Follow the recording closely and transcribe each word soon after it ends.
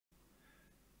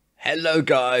Hello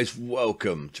guys,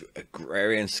 welcome to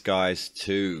Agrarian Skies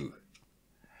 2.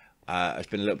 It's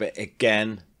been a little bit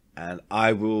again, and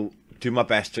I will do my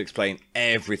best to explain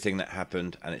everything that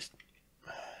happened, and it's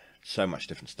so much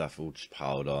different stuff all just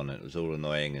piled on, and it was all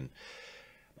annoying, and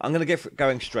I'm going to get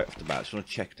going straight off the bat. I just want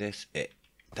to check this. It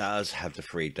does have the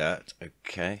free dirt,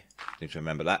 okay, need to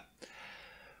remember that.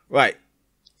 Right,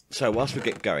 so whilst we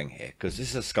get going here, because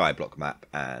this is a skyblock map,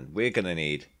 and we're going to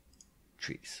need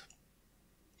trees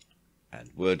and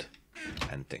wood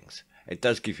and things. It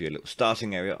does give you a little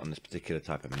starting area on this particular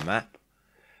type of map.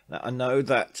 Now I know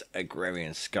that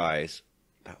Agrarian Skies,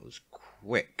 that was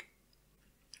quick.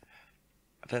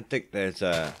 I don't think there's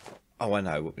a... Oh, I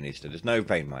know what we need to do. There's no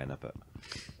vein miner, but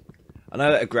I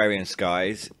know that Agrarian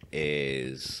Skies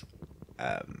is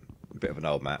a bit of an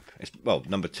old map. It's, well,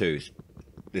 number 2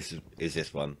 is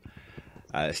this one.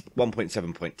 It's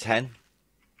 1.7.10.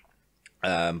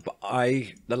 But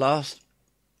the last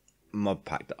mod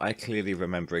pack that I clearly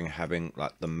remembering having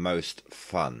like the most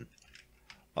fun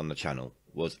on the channel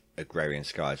was Agrarian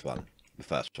Skies 1, the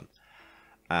first one,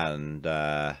 and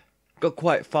got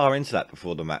quite far into that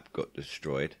before the map got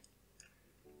destroyed.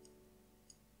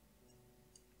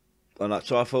 And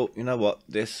so I thought, you know what,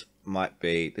 this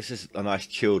is a nice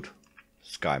chilled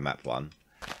sky map one,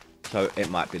 so it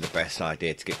might be the best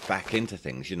idea to get back into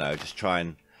things, you know, just try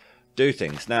and do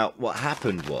things. Now what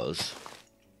happened was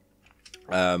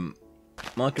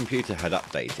my computer had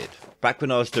updated back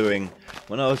when I was doing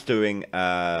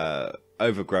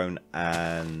Overgrown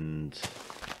and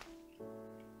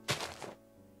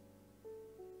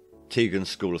Tegan's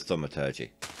School of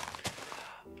Thaumaturgy.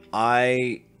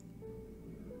 I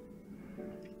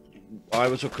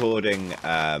was recording 6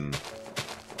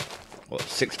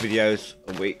 videos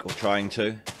a week, or trying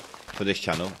to, for this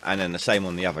channel, and then the same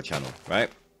on the other channel, right?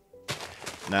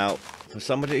 Now for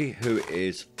somebody who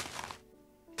is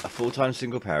a full-time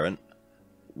single parent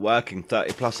working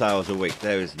 30+ hours a week,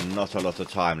 there is not a lot of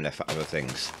time left for other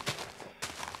things.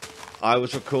 I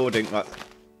was recording, like,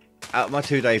 out of my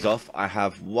 2 days off, I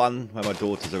have one where my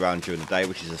daughter's around during the day,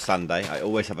 which is a Sunday. I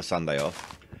always have a Sunday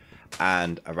off,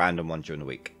 and a random one during the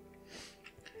week.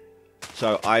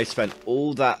 So I spent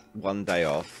all that one day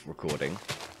off recording,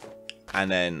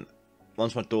 and then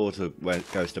once my daughter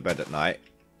goes to bed at night,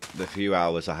 the few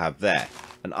hours I have there,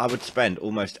 and I would spend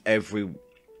almost every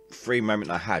free moment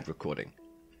I had recording.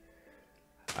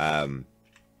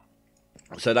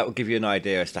 So that would give you an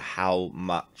idea as to how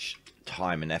much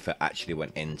time and effort actually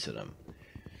went into them.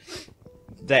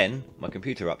 Then my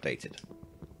computer updated,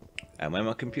 and when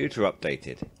my computer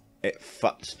updated, it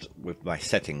futzed with my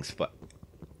settings for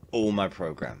all my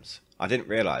programs. I didn't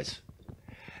realize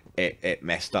it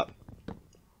messed up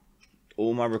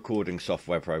all my recording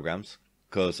software programs,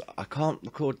 because I can't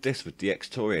record this with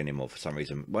DxTory anymore for some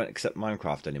reason. Won't accept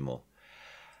Minecraft anymore.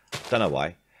 Don't know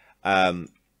why.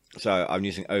 So I'm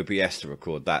using OBS to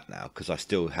record that now, because I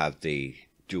still have the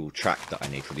dual track that I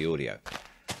need for the audio.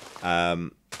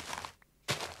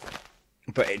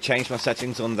 But it changed my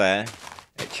settings on there.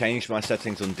 It changed my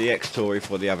settings on DxTory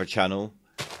for the other channel.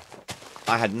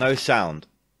 I had no sound,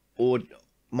 or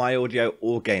my audio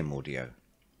or game audio.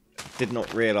 Did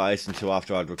not realise until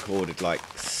after I'd recorded like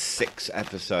 6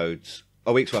 episodes,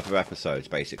 a week's worth of episodes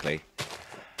basically,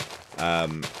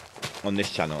 on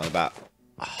this channel, and about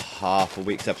half a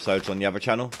week's episodes on the other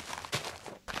channel.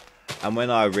 And when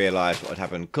I realised what had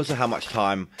happened, because of how much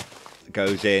time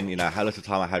goes in, you know, how little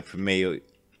time I had for me,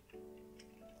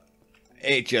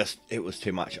 it was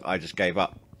too much. I just gave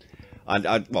up.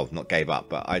 And well, not gave up,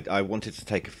 but I wanted to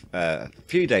take a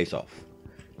few days off,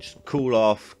 just cool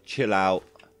off, chill out,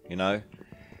 you know.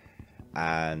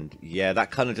 And yeah,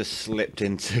 that kind of just slipped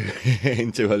into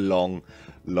into a long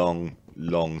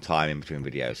time in between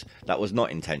videos. That was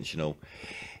not intentional.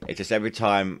 It just, every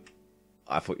time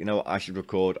I thought, you know what, I should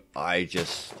record, I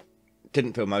just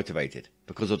didn't feel motivated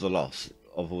because of the loss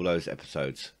of all those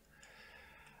episodes.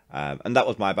 And that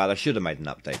was my bad. I should have made an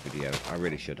update video. I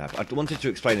really should have. I wanted to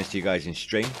explain this to you guys in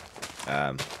stream,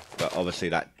 but obviously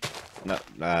that not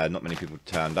many people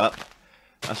turned up.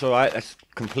 That's all right. That's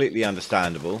completely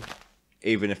understandable.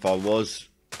 Even if I was,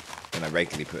 you know,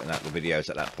 regularly putting out the videos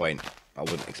at that point, I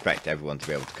wouldn't expect everyone to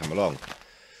be able to come along.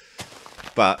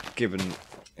 But given,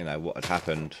 you know, what had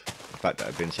happened, the fact that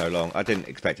it had been so long, I didn't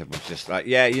expect everyone to just like,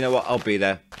 yeah, you know what, I'll be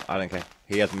there. I don't care.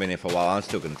 He hasn't been here for a while. I'm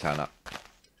still going to turn up.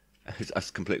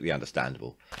 That's completely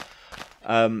understandable.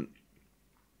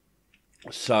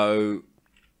 So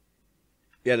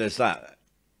yeah, there's that.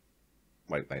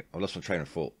 Wait, I've lost my train of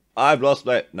thought. I've lost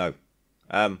it. No.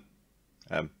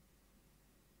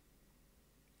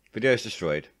 Video is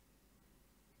destroyed.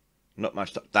 Not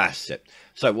much stuff. That's it.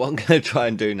 So what I'm going to try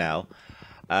and do now,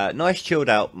 nice chilled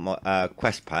out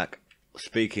quest pack.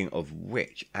 Speaking of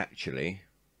which, actually,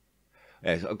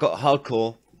 yeah, I've got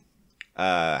hardcore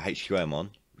HQM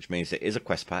on, which means it is a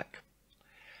quest pack.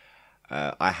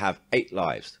 I have 8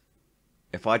 lives.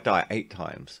 If I die 8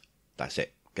 times, that's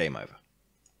it. Game over.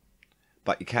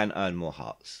 But you can earn more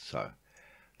hearts. So,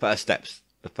 the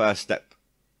first step,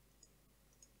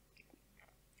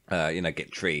 you know,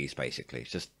 get trees basically.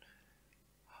 It's just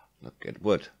look, get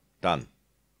wood, done.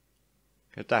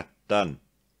 Get that done,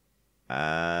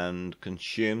 and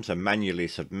consume. So manually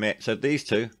submit. So these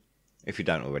two, if you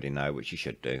don't already know, which you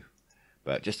should do,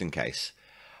 but just in case,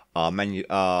 are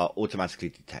automatically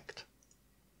detect.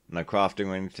 No crafting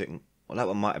or anything. Well, that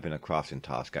one might have been a crafting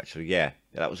task, actually. Yeah,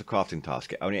 that was a crafting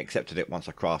task. It only accepted it once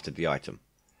I crafted the item.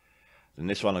 Then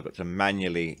this one I've got to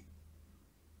manually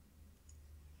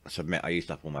submit. I used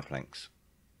up all my planks.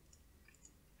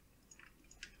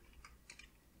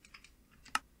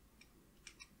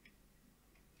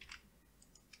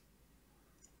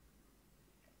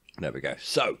 There we go.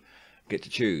 So, get to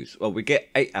choose. Well, we get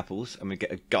 8 apples, and we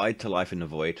get a guide to life in the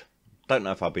void. Don't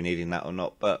know if I'll be needing that or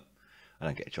not, but I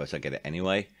don't get a choice. I get it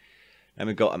anyway. And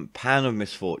we've got a pan of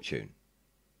misfortune.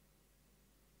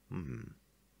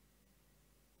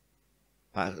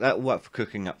 That'll work for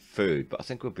cooking up food, but I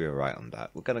think we'll be alright on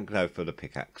that. We're going to go for the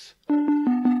pickaxe.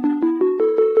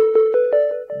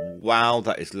 Wow,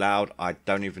 that is loud. I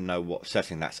don't even know what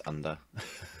setting that's under.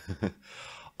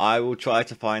 I will try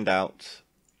to find out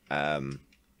at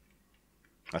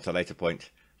a later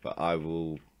point, but I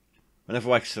will,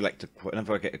 whenever I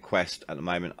get a quest at the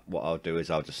moment, what I'll do is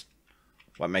I'll just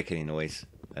won't make any noise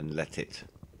and let it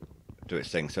do its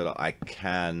thing, so that I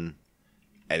can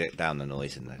edit down the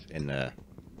noise in the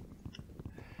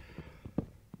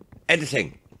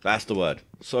editing. That's the word.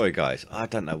 Sorry guys, I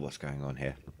don't know what's going on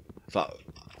here. So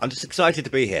I'm just excited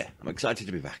to be here. I'm excited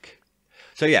to be back.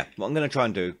 So yeah, what I'm going to try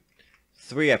and do,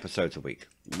 3 episodes a week,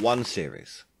 1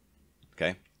 series.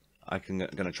 Okay, I'm going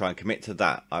to try and commit to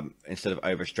that. Instead of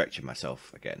overstretching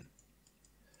myself again.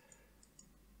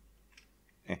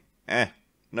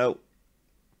 No.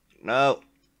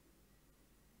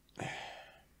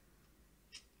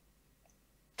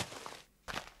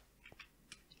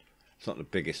 It's not the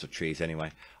biggest of trees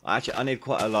anyway. Actually, I need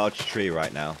quite a large tree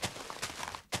right now.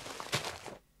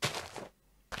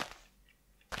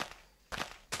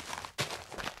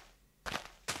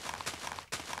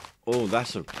 Oh,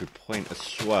 that's a good point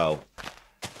as well.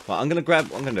 Well, I'm going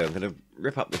to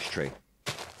rip up this tree.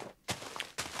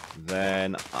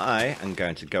 Then I am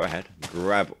going to go ahead,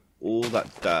 grab all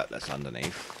that dirt that's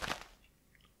underneath,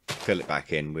 fill it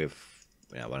back in with,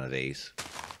 you know, one of these.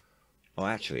 Oh,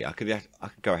 actually, I could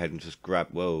go ahead and just grab.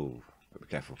 Whoa, be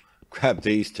careful. Grab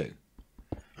these 2.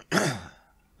 I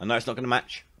know it's not going to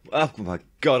match. Oh my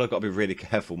god, I've got to be really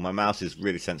careful. My mouse is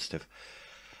really sensitive.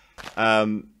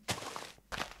 Fill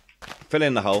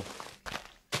in the hole.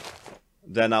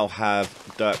 Then I'll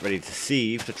have dirt ready to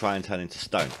sieve to try and turn into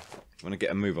stone. I want to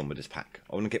get a move on with this pack.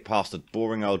 I want to get past the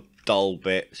boring old dull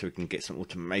bit so we can get some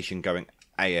automation going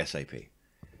ASAP.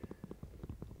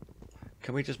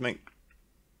 Can we just make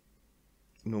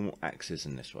normal axes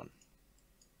in this one?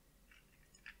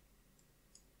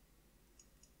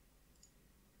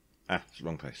 Ah, it's the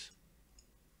wrong place.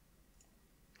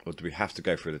 Or do we have to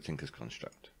go through the Tinker's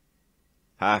Construct?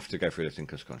 Have to go through the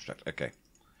Tinker's Construct. Okay.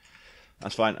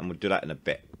 That's fine, and we'll do that in a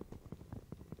bit.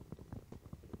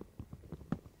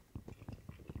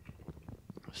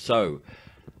 So,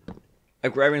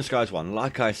 Agrarian Skies 1,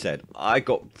 like I said, I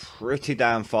got pretty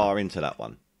damn far into that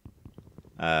one.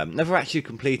 Never actually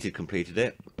completed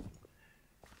it.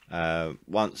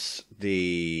 Once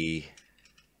the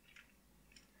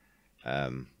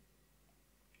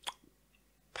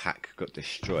pack got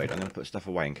destroyed, I'm going to put stuff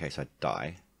away in case I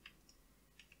die.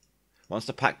 Once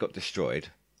the pack got destroyed,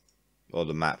 or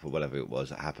the map, or whatever it was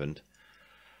that happened,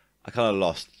 I kind of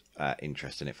lost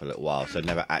interest in it for a little while, so I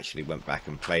never actually went back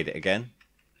and played it again.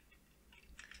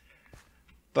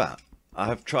 But I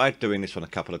have tried doing this one a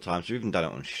couple of times. We've even done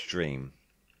it on stream.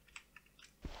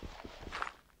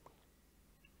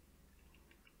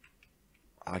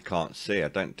 I can't see. I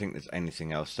don't think there's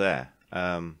anything else there.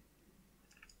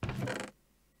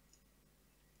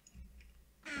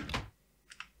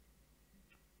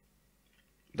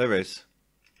 There is.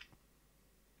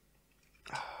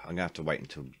 I'm going to have to wait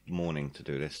until morning to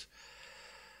do this.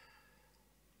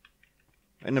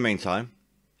 In the meantime,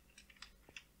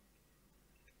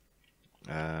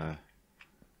 sorry,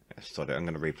 I'm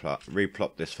going to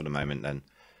replop this for the moment then.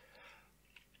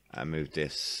 And move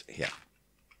this here.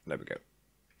 There we go.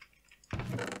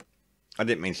 I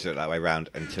didn't mean to do it that way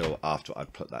round until after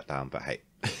I'd put that down, but hey.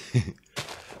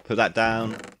 Put that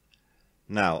down.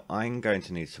 Now, I'm going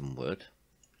to need some wood.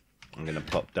 I'm going to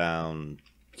pop down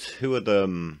 2 of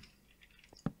them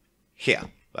here,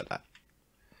 like that.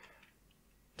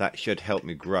 That should help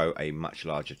me grow a much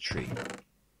larger tree.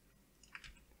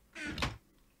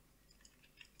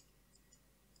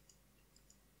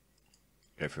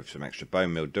 Go for some extra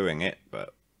bone meal doing it,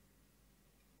 but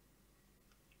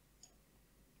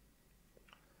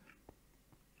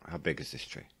how big is this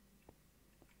tree?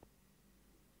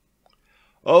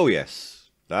 Oh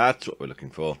yes, that's what we're looking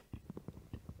for.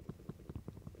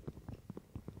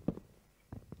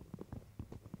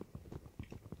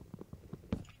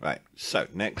 Right, so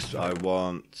next I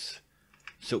want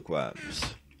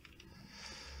silkworms.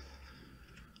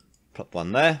 Plop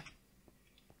one there.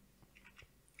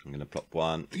 I'm going to plop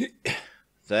one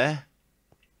there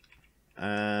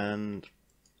and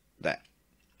there.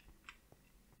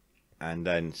 And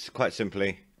then quite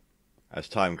simply, as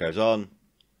time goes on,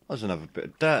 there's another bit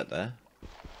of dirt there.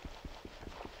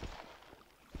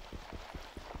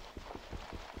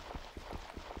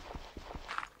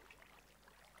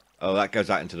 Oh, that goes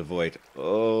out into the void.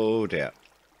 Oh dear.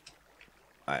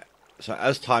 Right. So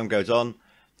as time goes on,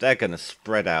 they're going to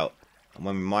spread out. And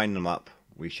when we mine them up,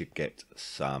 we should get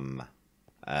some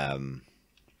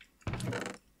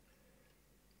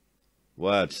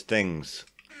things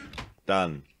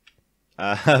done.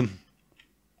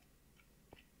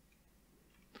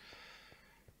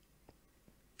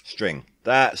 String.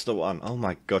 That's the one. Oh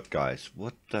my god, guys.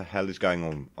 What the hell is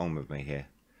going on with me here?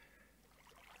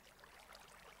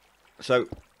 So,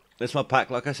 this mod pack,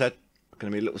 like I said,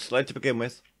 going to be a little slow to begin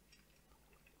with.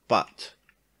 But,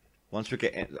 once we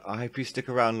get in, I hope you stick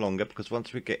around longer, because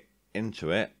once we get into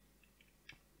it,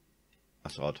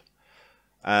 that's odd.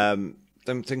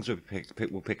 Them things will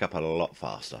pick up a lot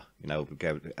faster. You know, we'll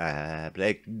go,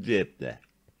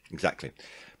 exactly.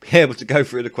 Be able to go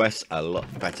through the quests a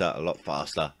lot better, a lot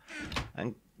faster,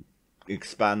 and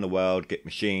expand the world, get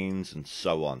machines, and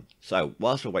so on. So,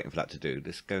 whilst we're waiting for that to do,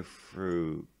 let's go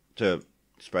through to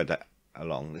spread that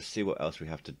along. Let's see what else we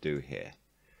have to do here.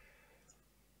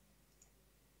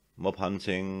 Mob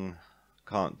hunting,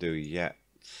 can't do yet.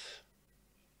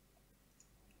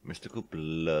 Mystical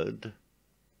blood.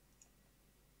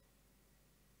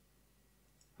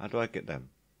 How do I get them?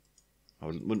 I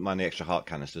wouldn't mind the extra heart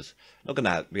canisters. Not going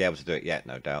to be able to do it yet,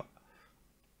 no doubt.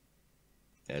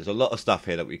 Yeah, there's a lot of stuff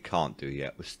here that we can't do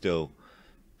yet. We're still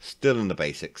in the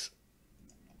basics.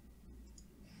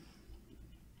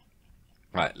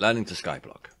 Right, learning to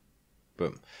skyblock.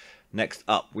 Boom. Next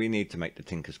up, we need to make the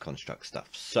Tinker's Construct stuff.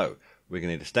 So, we're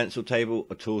going to need a stencil table,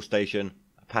 a tool station,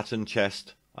 a pattern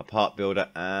chest, a part builder,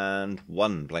 and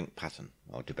 1 blank pattern.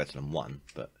 I'll do better than 1,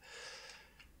 but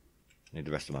I need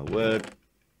the rest of my wood.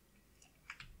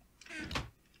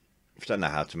 If you don't know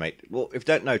how to make... Well, if you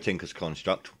don't know Tinker's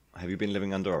Construct, have you been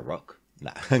living under a rock?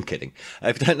 No, I'm kidding.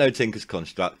 If you don't know Tinker's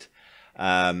Construct,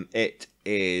 it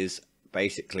is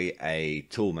basically a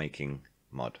tool making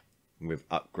mod with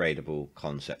upgradable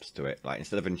concepts to it. Like,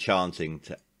 instead of enchanting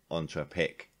onto a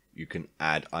pick, you can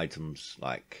add items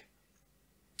like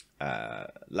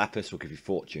lapis will give you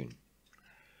fortune,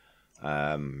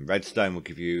 redstone will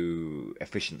give you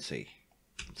efficiency,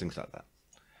 things like that.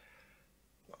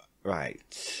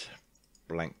 Right,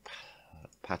 blank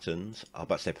patterns. I was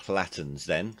about to say platens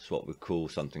then. It's what we call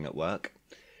something at work.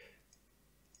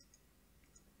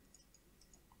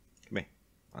 Come here.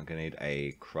 I'm going to need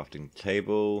a crafting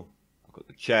table. I've got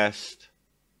the chest.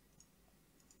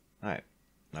 Right.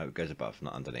 No, it goes above,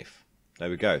 not underneath. There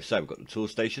we go. So we've got the tool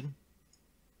station.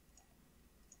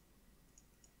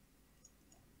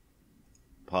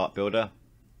 Part builder.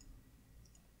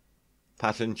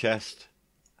 Pattern chest.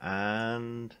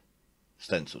 And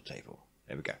stencil table.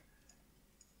 There we go.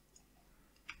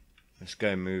 Let's go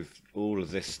and move all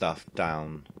of this stuff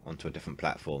down onto a different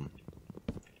platform.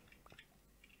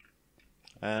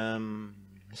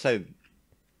 So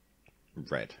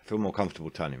red. I feel more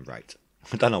comfortable turning right.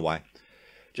 I don't know why.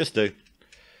 Just do.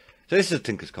 So this is a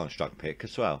Tinker's Construct pick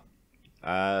as well.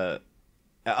 It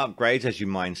upgrades as you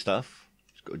mine stuff.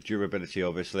 It's got durability,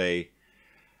 obviously.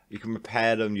 You can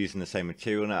repair them using the same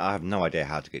material. Now, I have no idea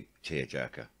how to get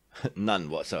tearjerker. None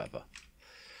whatsoever.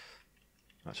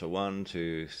 Right, so 1,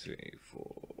 2, 3,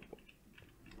 4.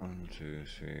 1, 2,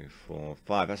 3, 4,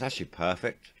 5. That's actually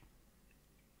perfect.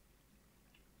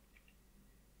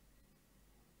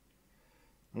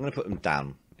 I'm going to put them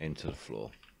down into the floor.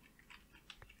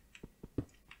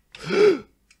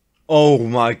 Oh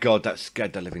my god, that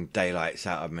scared the living daylights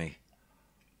out of me.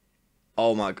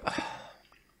 Oh my god.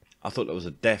 I thought there was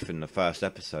a death in the first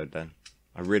episode then.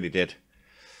 I really did.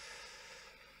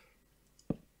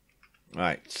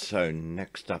 Right, so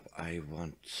next up I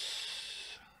want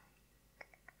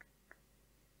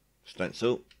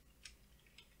stencil,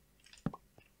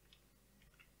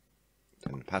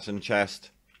 then the pattern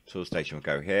chest, tool station will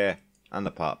go here, and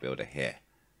the part builder here.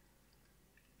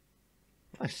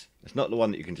 Nice. It's not the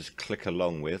one that you can just click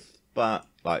along with, but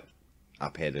like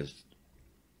up here there's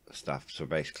stuff. So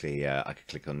basically, I could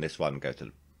click on this one and go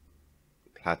to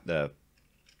that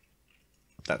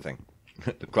thing,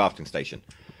 the crafting station.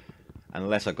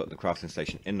 Unless I got the crafting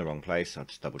station in the wrong place, I'll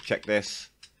just double check this.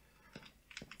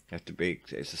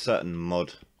 It's a certain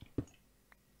mod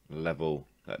level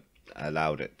that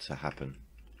allowed it to happen.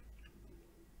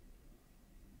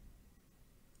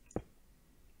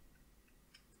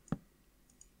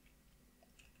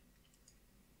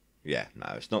 Yeah,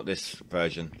 no, it's not this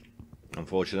version,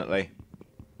 unfortunately.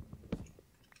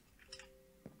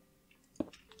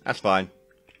 That's fine,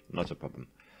 not a problem.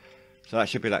 So that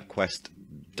should be that quest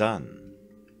done.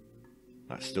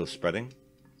 That's still spreading.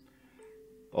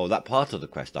 Oh, that part of the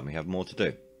quest done. We have more to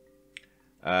do.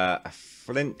 A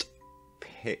flint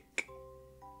pick.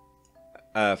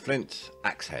 Flint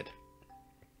axe head.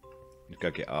 Let's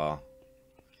go get our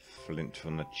flint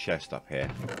from the chest up here.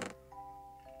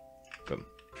 Boom.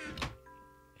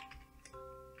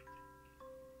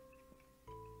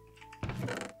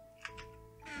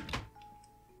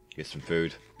 Get some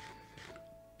food.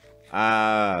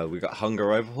 We got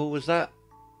hunger overhaul, was that?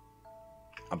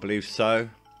 I believe so.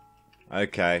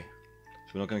 Okay.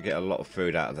 So we're not going to get a lot of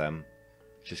food out of them.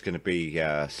 It's just going to be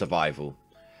survival.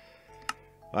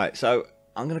 Right, so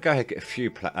I'm going to go ahead and get a few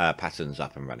patterns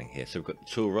up and running here. So we've got the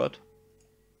tool rod.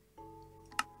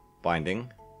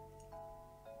 Binding.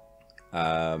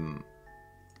 The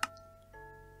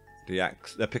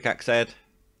pickaxe head.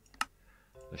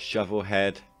 The shovel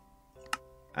head.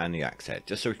 And the axe head,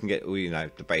 just so we can get all, you know,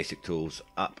 the basic tools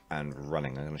up and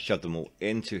running. I'm going to shove them all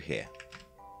into here.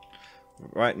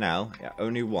 Right now, it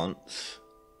only wants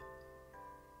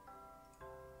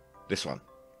this one.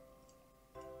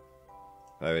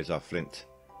 There is our flint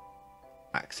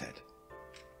axe head.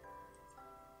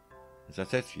 Is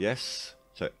that it? Yes.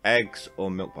 So eggs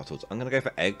or milk bottles. I'm going to go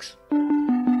for eggs.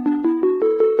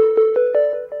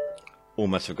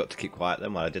 Almost forgot to keep quiet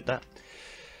then while I did that.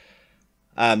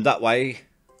 That way,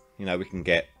 you know, we can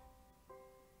get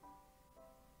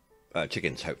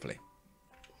chickens, hopefully.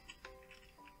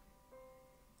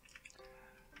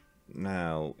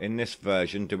 Now, in this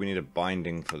version, do we need a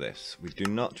binding for this? We do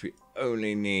not. We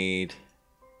only need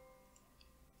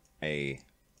a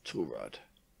tool rod.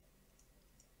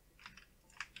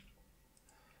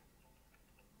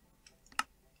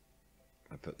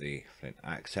 I put the flint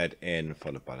axe head in,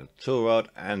 followed by the tool rod,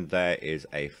 and there is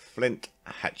a flint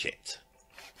hatchet.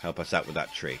 Help us out with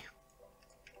that tree.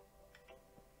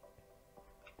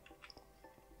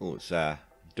 Oh, it's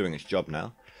doing its job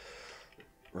now.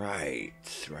 Right.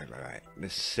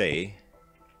 Let's see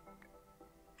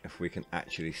if we can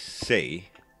actually see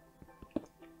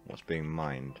what's being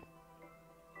mined.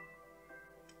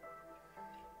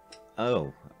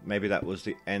 Oh, maybe that was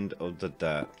the end of the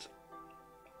dirt.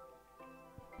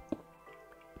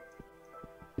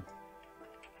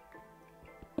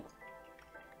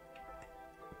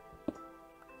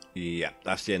 Yeah,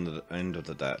 that's the end of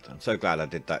the dirt. I'm so glad I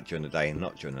did that during the day and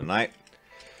not during the night.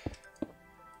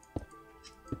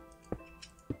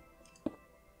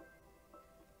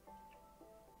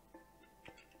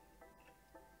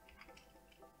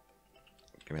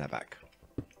 Give me that back.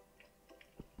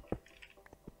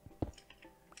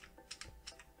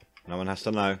 No one has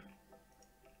to know.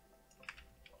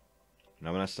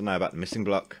 No one has to know about the missing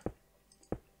block.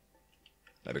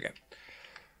 There we go.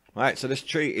 Right, so this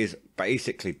tree is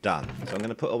basically done. So I'm going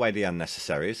to put away the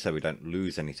unnecessaries so we don't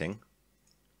lose anything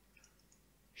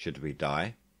should we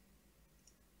die.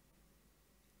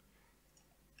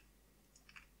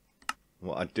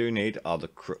 What I do need are the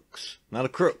crooks. Now the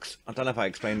crooks, I don't know if I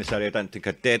explained this earlier, I don't think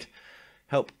I did,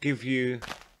 help give you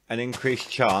an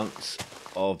increased chance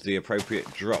of the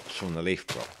appropriate drops from the leaf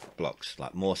blocks,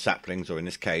 like more saplings, or in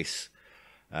this case,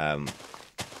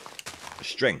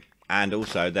 string. And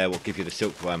also, they will give you the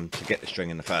silkworm to get the string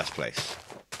in the first place.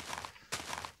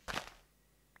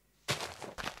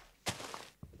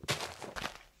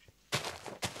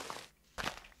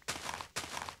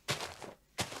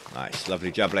 Nice,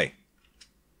 lovely jubbly.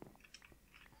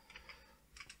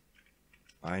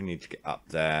 I need to get up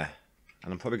there.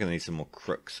 And I'm probably going to need some more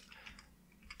crooks.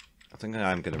 I think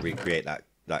I'm going to recreate that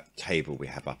table we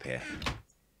have up here.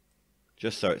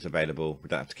 Just so it's available. We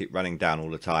don't have to keep running down all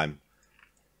the time.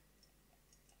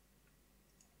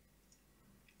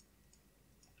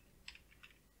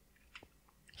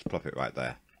 Plop it right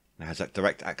there. It has that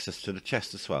direct access to the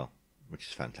chest as well, which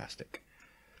is fantastic.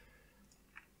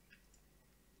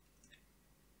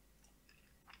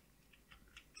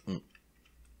 I'll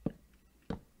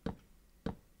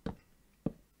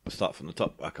start from the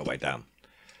top, work our way down.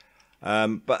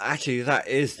 But actually, that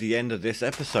is the end of this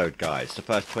episode, guys. The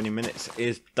first 20 minutes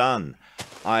is done.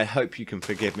 I hope you can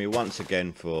forgive me once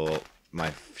again for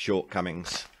my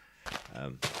shortcomings.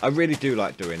 I really do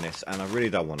like doing this, and I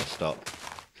really don't want to stop.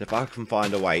 So if I can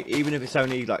find a way, even if it's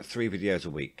only like 3 videos a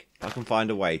week, if I can find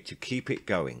a way to keep it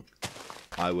going,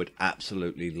 I would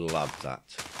absolutely love that.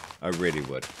 I really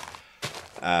would.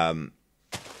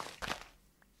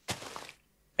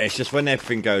 It's just when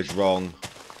everything goes wrong.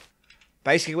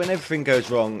 Basically, when everything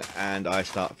goes wrong and I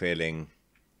start feeling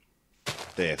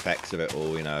the effects of it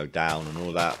all, you know, down and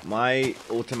all that, my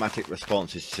automatic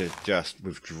response is to just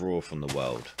withdraw from the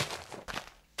world.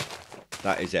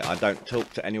 That is it. I don't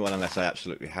talk to anyone unless I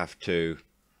absolutely have to.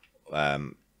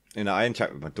 You know, I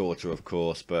interact with my daughter, of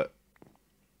course, but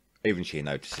even she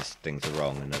notices things are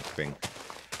wrong and everything.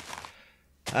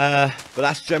 But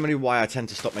that's generally why I tend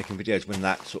to stop making videos when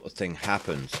that sort of thing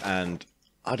happens, and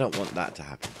I don't want that to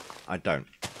happen. I don't.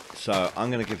 So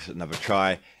I'm going to give it another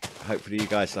try. Hopefully you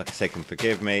guys, like I say, can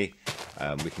forgive me.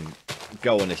 We can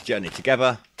go on this journey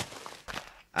together.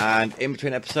 And in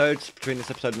between episodes, between this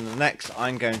episode and the next,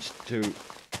 I'm going to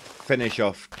finish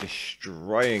off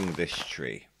destroying this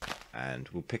tree. And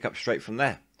we'll pick up straight from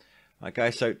there. Okay,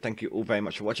 so thank you all very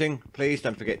much for watching. Please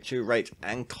don't forget to rate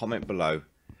and comment below.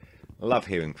 I love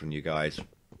hearing from you guys,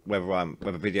 whether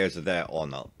videos are there or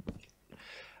not.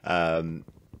 And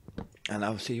I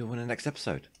will see you all in the next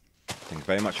episode. Thank you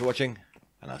very much for watching,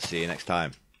 and I'll see you next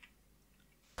time.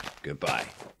 Goodbye.